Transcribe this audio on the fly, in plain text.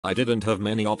I didn't have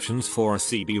many options for a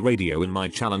CB radio in my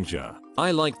Challenger. I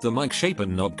liked the mic shape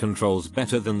and knob controls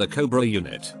better than the Cobra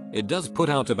unit. It does put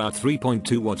out about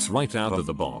 3.2 watts right out of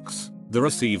the box. The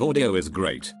receive audio is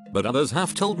great, but others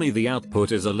have told me the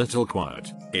output is a little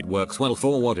quiet. It works well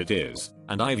for what it is,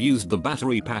 and I've used the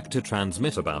battery pack to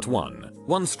transmit about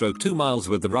 1.2 miles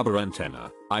with the rubber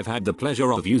antenna. I've had the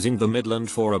pleasure of using the Midland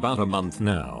for about a month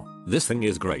now. This thing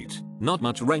is great. Not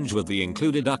much range with the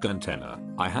included duck antenna.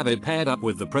 I have it paired up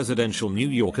with the presidential New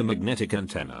Yorker magnetic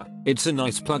antenna. It's a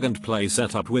nice plug and play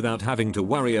setup without having to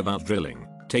worry about drilling,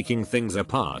 taking things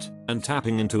apart, and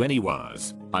tapping into any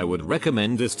wires. I would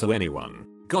recommend this to anyone.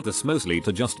 Got this mostly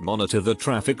to just monitor the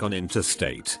traffic on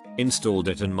interstate. Installed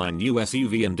it in my new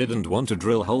SUV and didn't want to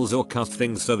drill holes or cut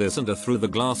things, so this and a through the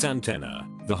glass antenna.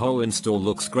 The whole install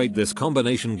looks great. This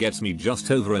combination gets me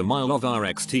just over a mile of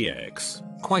RXTX.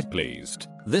 Quite pleased.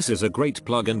 This is a great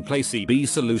plug and play CB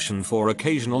solution for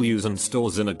occasional use and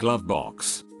stores in a glove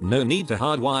box. No need to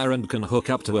hardwire and can hook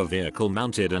up to a vehicle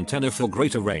mounted antenna for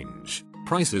greater range.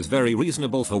 Price is very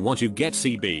reasonable for what you get: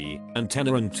 CB,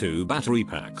 antenna and 2 battery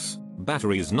packs.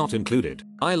 Batteries not included.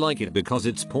 I like it because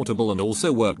it's portable and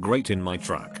also work great in my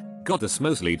truck. Got this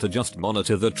mostly to just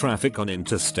monitor the traffic on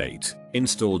interstate.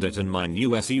 Installed it in my new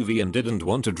SUV and didn't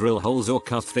want to drill holes or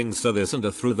cut things, so this and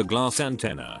a through the glass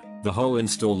antenna. The whole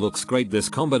install looks great. This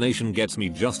combination gets me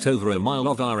just over a mile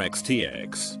of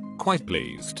RXTX. Quite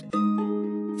pleased.